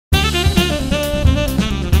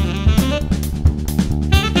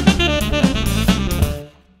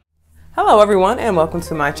Hello everyone and welcome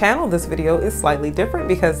to my channel. This video is slightly different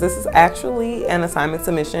because this is actually an assignment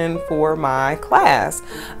submission for my class.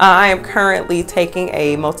 I am currently taking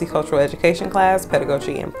a multicultural education class,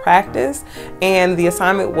 Pedagogy and Practice, and the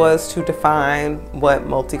assignment was to define what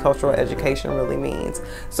multicultural education really means.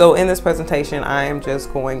 So in this presentation I am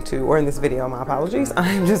just going to, or in this video, my apologies, I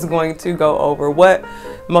am just going to go over what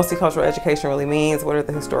multicultural education really means, what are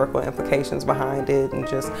the historical implications behind it, and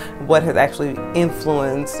just what has actually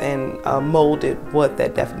influenced and molded what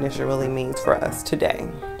that definition really means for us today.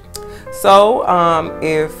 So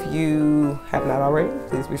if you have not already,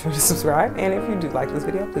 please be sure to subscribe, and if you do like this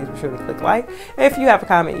video, please be sure to click like. If you have a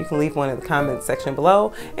comment, you can leave one in the comment section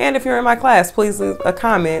below, and if you're in my class, please leave a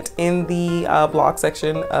comment in the blog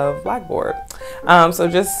section of Blackboard. So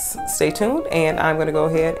just stay tuned, and I'm going to go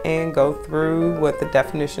ahead and go through what the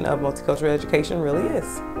definition of multicultural education really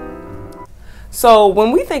is. So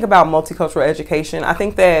when we think about multicultural education, I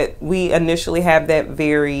think that we initially have that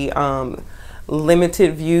very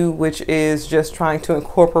limited view, which is just trying to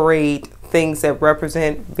incorporate things that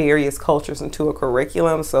represent various cultures into a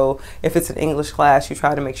curriculum. So if it's an English class, you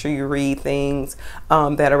try to make sure you read things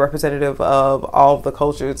that are representative of all of the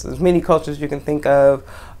cultures, as many cultures you can think of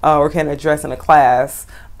or can address in a class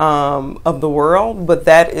of the world. But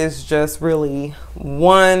that is just really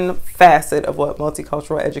one facet of what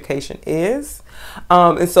multicultural education is.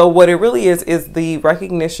 And so what it really is the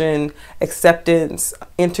recognition, acceptance,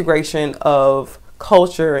 integration of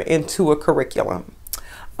culture into a curriculum.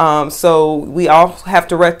 So we all have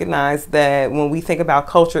to recognize that when we think about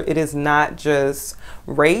culture, it is not just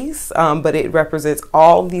race, but it represents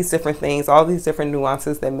all these different things, all these different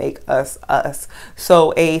nuances that make us us.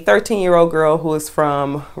 So a 13-year-old girl who is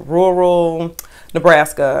from rural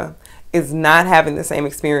Nebraska is not having the same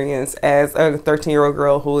experience as a 13-year-old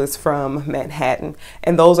girl who is from Manhattan.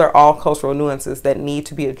 And those are all cultural nuances that need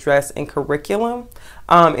to be addressed in curriculum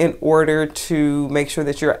in order to make sure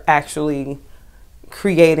that you're actually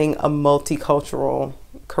creating a multicultural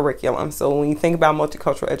curriculum. So when you think about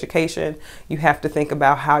multicultural education, you have to think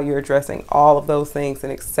about how you're addressing all of those things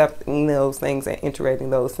and accepting those things and integrating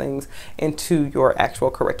those things into your actual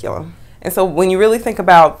curriculum. And so when you really think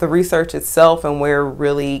about the research itself and where it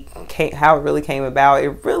really how it really came about,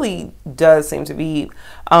 it really does seem to be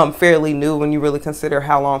fairly new when you really consider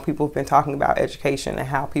how long people have been talking about education and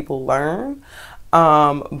how people learn.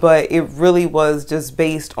 But it really was just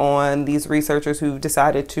based on these researchers who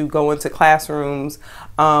decided to go into classrooms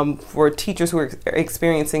for teachers who are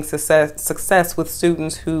experiencing success with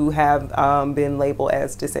students who have been labeled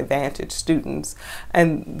as disadvantaged students.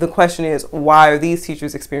 And the question is, why are these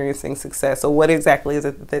teachers experiencing success? So what exactly is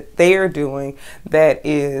it that they are doing that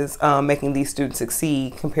is making these students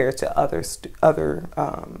succeed compared to other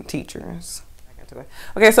teachers?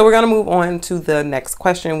 Okay, so we're going to move on to the next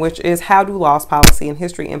question, which is how do laws, policy, and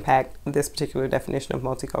history impact this particular definition of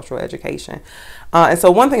multicultural education? And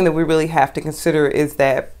so one thing that we really have to consider is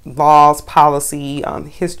that laws, policy,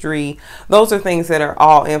 history, those are things that are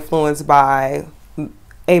all influenced by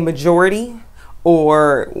a majority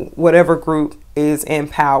or whatever group is in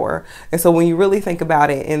power. And so when you really think about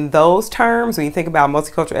it in those terms, when you think about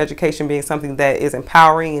multicultural education being something that is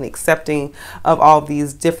empowering and accepting of all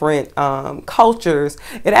these different cultures,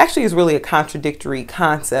 it actually is really a contradictory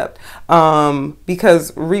concept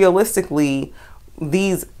because realistically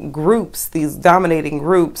these groups, these dominating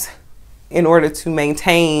groups, in order to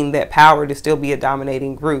maintain that power to still be a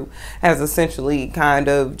dominating group, has essentially kind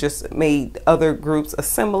of just made other groups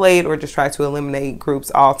assimilate or just try to eliminate groups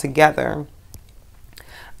altogether.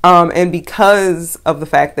 And because of the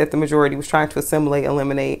fact that the majority was trying to assimilate,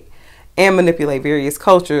 eliminate, and manipulate various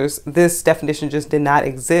cultures, this definition just did not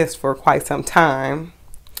exist for quite some time.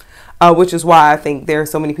 Which is why I think there are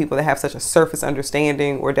so many people that have such a surface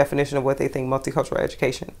understanding or definition of what they think multicultural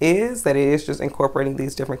education is, that it is just incorporating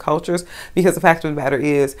these different cultures. Because the fact of the matter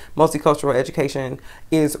is, multicultural education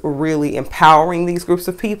is really empowering these groups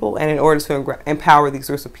of people. And in order to empower these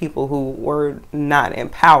groups of people who were not in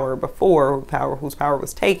power before, whose power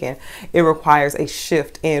was taken, it requires a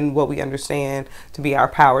shift in what we understand to be our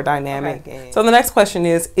power dynamic. Okay. So the next question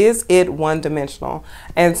is it one-dimensional?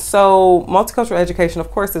 And so multicultural education, of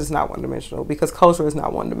course, is not one-dimensional because culture is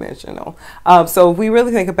not one-dimensional. So if we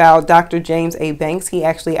really think about Dr. James A. Banks, he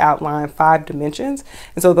actually outlined 5 dimensions.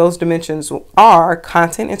 And so those dimensions are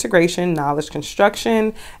content integration, knowledge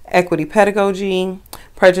construction, equity pedagogy,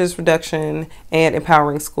 prejudice reduction, and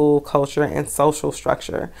empowering school culture and social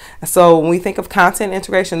structure. So when we think of content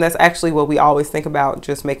integration, that's actually what we always think about,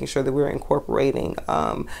 just making sure that we're incorporating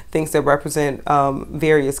things that represent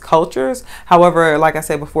various cultures. However, like I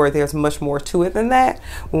said before, there's much more to it than that.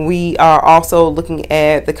 We are also looking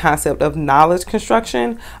at the concept of knowledge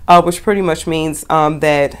construction, which pretty much means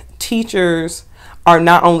that teachers are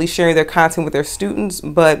not only sharing their content with their students,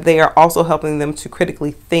 but they are also helping them to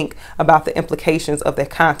critically think about the implications of their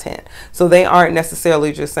content. So they aren't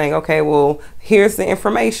necessarily just saying, okay, well, here's the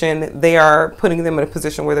information. They are putting them in a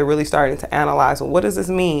position where they're really starting to analyze, well, what does this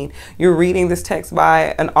mean? You're reading this text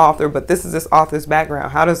by an author, but this is this author's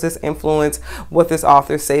background. How does this influence what this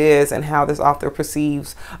author says and how this author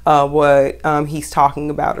perceives what he's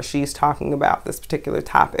talking about or she's talking about this particular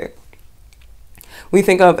topic? We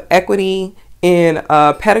think of equity in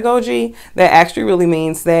pedagogy. That actually really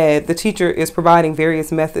means that the teacher is providing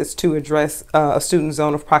various methods to address a student's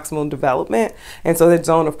zone of proximal development. And so that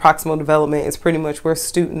zone of proximal development is pretty much where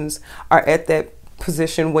students are at that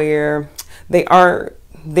position where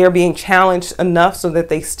they're being challenged enough so that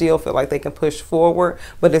they still feel like they can push forward,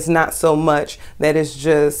 but it's not so much that it's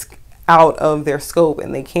just out of their scope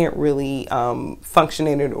and they can't really function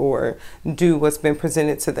in it or do what's been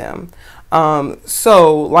presented to them.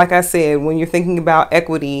 So like I said, when you're thinking about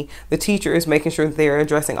equity, the teacher is making sure that they're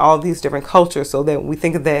addressing all of these different cultures, so that when we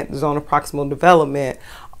think of that zone of proximal development,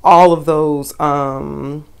 all of those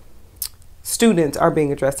students are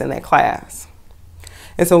being addressed in that class.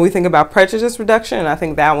 And so when we think about prejudice reduction, I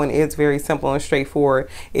think that one is very simple and straightforward.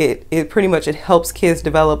 It pretty much helps kids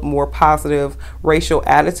develop more positive racial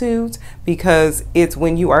attitudes, because it's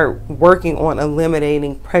when you are working on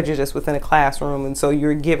eliminating prejudice within a classroom. And so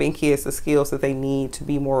you're giving kids the skills that they need to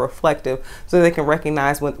be more reflective, so they can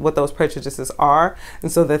recognize what those prejudices are,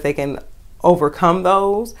 and so that they can overcome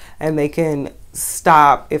those and they can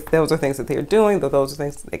stop, if those are things that they're doing, those are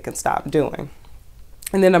things that they can stop doing.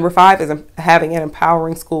 And then number 5 is having an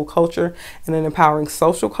empowering school culture and an empowering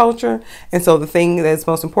social culture. And so the thing that's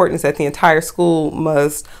most important is that the entire school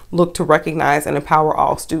must look to recognize and empower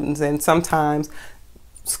all students. And sometimes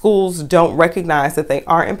schools don't recognize that they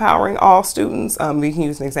are empowering all students. We can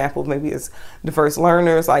use an example, maybe as diverse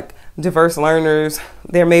learners. Like diverse learners,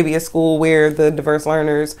 there may be a school where the diverse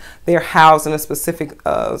learners, they're housed in a specific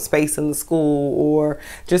space in the school, or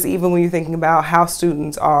just even when you're thinking about how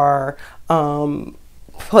students are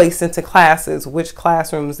placed into classes, which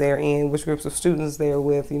classrooms they're in, which groups of students they're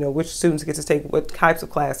with, which students get to take what types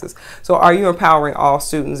of classes. So are you empowering all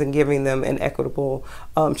students and giving them an equitable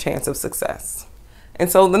chance of success? And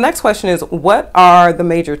so the next question is, what are the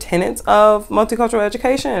major tenets of multicultural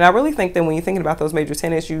education? And I really think that when you're thinking about those major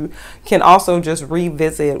tenets, you can also just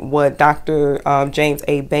revisit what Dr. James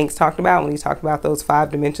A. Banks talked about when he talked about those 5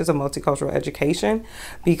 dimensions of multicultural education.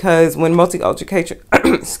 Because when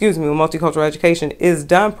multicultural education is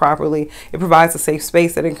done properly, it provides a safe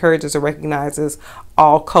space that encourages and recognizes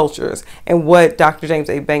all cultures. And what Dr. James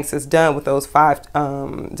A. Banks has done with those 5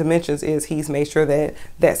 dimensions is he's made sure that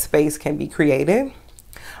that space can be created.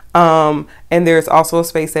 And there's also a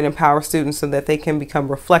space that empowers students so that they can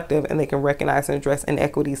become reflective and they can recognize and address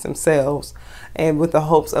inequities themselves, and with the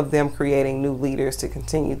hopes of them creating new leaders to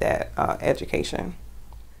continue that education.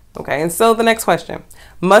 Okay, and so the next question,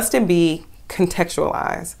 must it be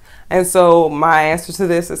contextualized? And so my answer to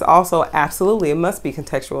this is also absolutely, it must be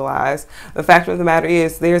contextualized. The fact of the matter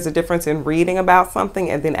is there's a difference in reading about something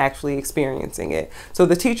and then actually experiencing it. So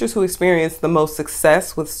the teachers who experienced the most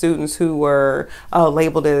success with students who were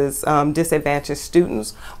labeled as disadvantaged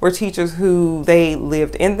students were teachers who they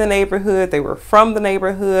lived in the neighborhood, they were from the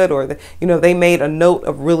neighborhood, or they made a note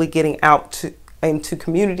of really getting out into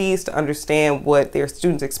communities to understand what their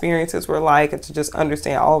students' experiences were like, and to just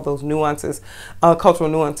understand all of those nuances, cultural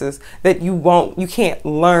nuances that you can't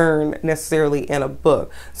learn necessarily in a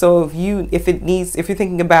book. So if you're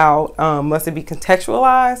thinking about must it be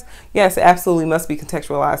contextualized? Yes, it absolutely must be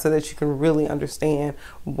contextualized, so that you can really understand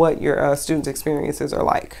what your students' experiences are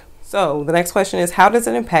like. So the next question is, how does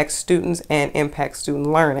it impact students and impact student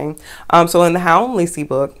learning? So in the Howell and Lisi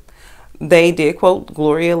book, they did quote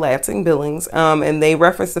Gloria Ladson-Billings, and they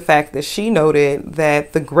referenced the fact that she noted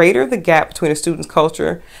that the greater the gap between a student's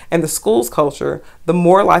culture and the school's culture, the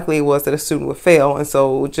more likely it was that a student would fail. And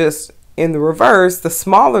so just in the reverse, the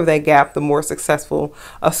smaller that gap, the more successful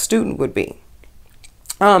a student would be.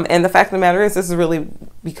 And the fact of the matter is, this is really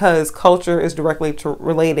because culture is directly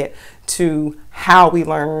related to how we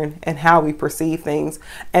learn and how we perceive things.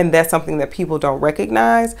 And that's something that people don't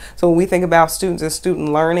recognize. So when we think about students and student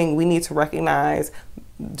learning, we need to recognize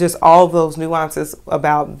just all those nuances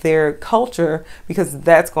about their culture, because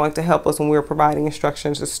that's going to help us when we're providing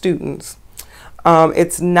instruction to students.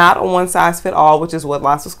 It's not a one-size-fits-all, which is what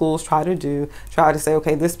lots of schools try to do. Try to say,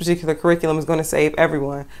 okay, this particular curriculum is going to save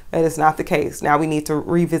everyone. That is not the case. Now we need to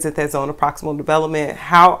revisit that zone of proximal development.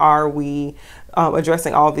 How are we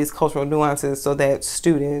addressing all of these cultural nuances so that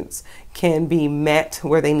students can be met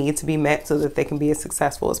where they need to be met so that they can be as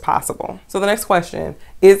successful as possible? So the next question,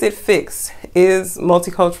 is it fixed? Is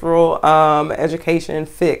multicultural education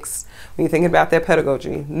fixed? When you're thinking about that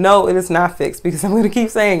pedagogy, no, it is not fixed, because I'm going to keep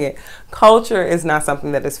saying it. Culture is not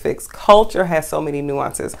something that is fixed. Culture has so many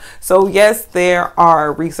nuances. So yes, there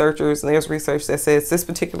are researchers, and there's research that says this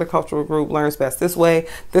particular cultural group learns best this way,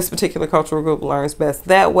 this particular cultural group learns best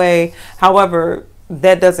that way. However,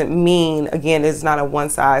 that doesn't mean, again, it's not a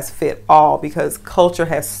one-size-fits-all, because culture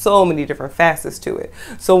has so many different facets to it.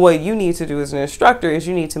 So what you need to do as an instructor is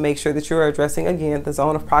you need to make sure that you're addressing, again, the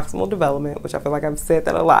zone of proximal development, which I feel like I've said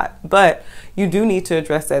that a lot, but you do need to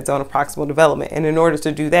address that zone of proximal development. And in order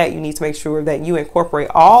to do that, you need to make sure that you incorporate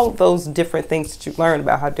all of those different things that you learn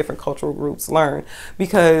about how different cultural groups learn,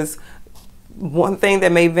 because one thing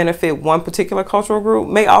that may benefit one particular cultural group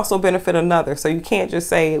may also benefit another. So you can't just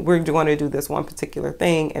say we're going to do this one particular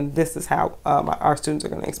thing and this is how our students are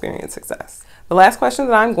going to experience success. The last question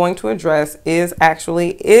that I'm going to address is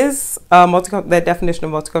actually, that definition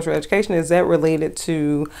of multicultural education, is that related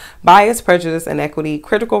to bias, prejudice, inequity,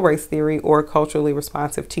 critical race theory, or culturally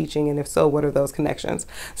responsive teaching? And if so, what are those connections?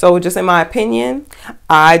 So just in my opinion,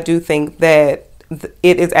 I do think that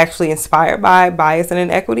it is actually inspired by bias and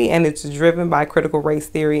inequity, and it's driven by critical race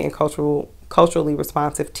theory and culturally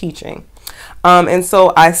responsive teaching. And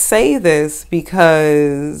so I say this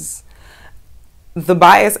because the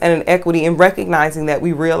bias and inequity, in recognizing that,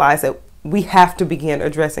 we realize that we have to begin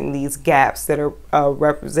addressing these gaps that are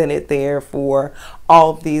represented there for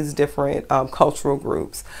all of these different cultural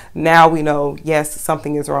groups. Now we know, yes,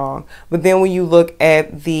 something is wrong. But then when you look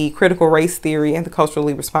at the critical race theory and the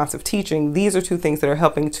culturally responsive teaching, these are two things that are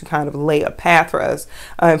helping to kind of lay a path for us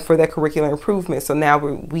for that curricular improvement. So now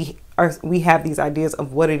we have these ideas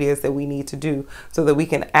of what it is that we need to do so that we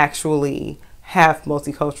can actually have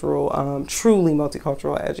multicultural, truly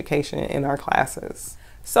multicultural education in our classes.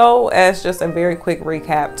 So as just a very quick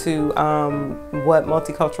recap to what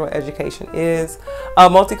multicultural education is,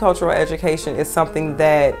 multicultural education is something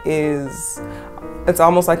that it's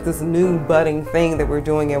almost like this new budding thing that we're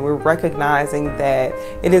doing, and we're recognizing that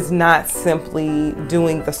it is not simply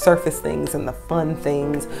doing the surface things and the fun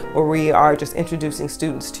things where we are just introducing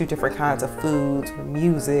students to different kinds of foods,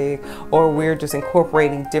 music, or we're just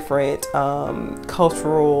incorporating different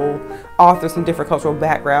cultural authors from different cultural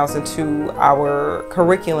backgrounds into our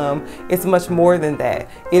curriculum. It's much more than that.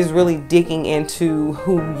 It is really digging into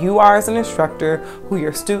who you are as an instructor, who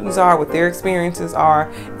your students are, what their experiences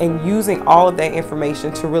are, and using all of that information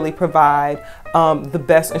to really provide the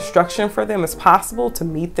best instruction for them as possible to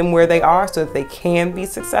meet them where they are so that they can be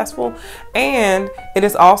successful. And it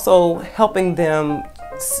is also helping them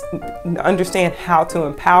understand how to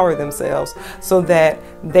empower themselves so that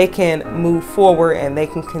they can move forward and they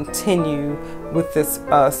can continue with this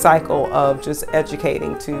cycle of just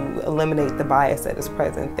educating to eliminate the bias that is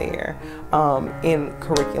present there in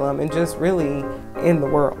curriculum and just really in the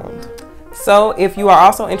world. So if you are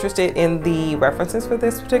also interested in the references for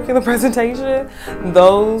this particular presentation,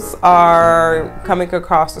 those are coming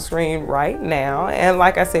across the screen right now. And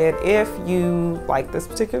like I said, if you like this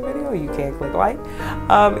particular video, you can click like.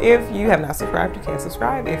 If you have not subscribed, you can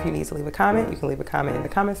subscribe. If you need to leave a comment, you can leave a comment in the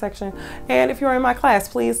comment section. And if you're in my class,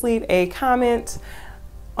 please leave a comment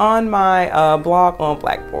on my blog on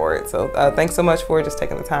Blackboard. So thanks so much for just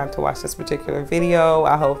taking the time to watch this particular video.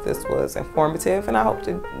 I hope this was informative, and I hope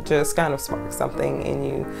to just kind of spark something in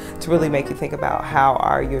you to really make you think about how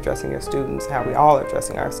are you addressing your students, how we all are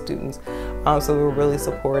addressing our students, so we're really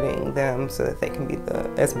supporting them so that they can be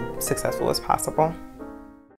as successful as possible.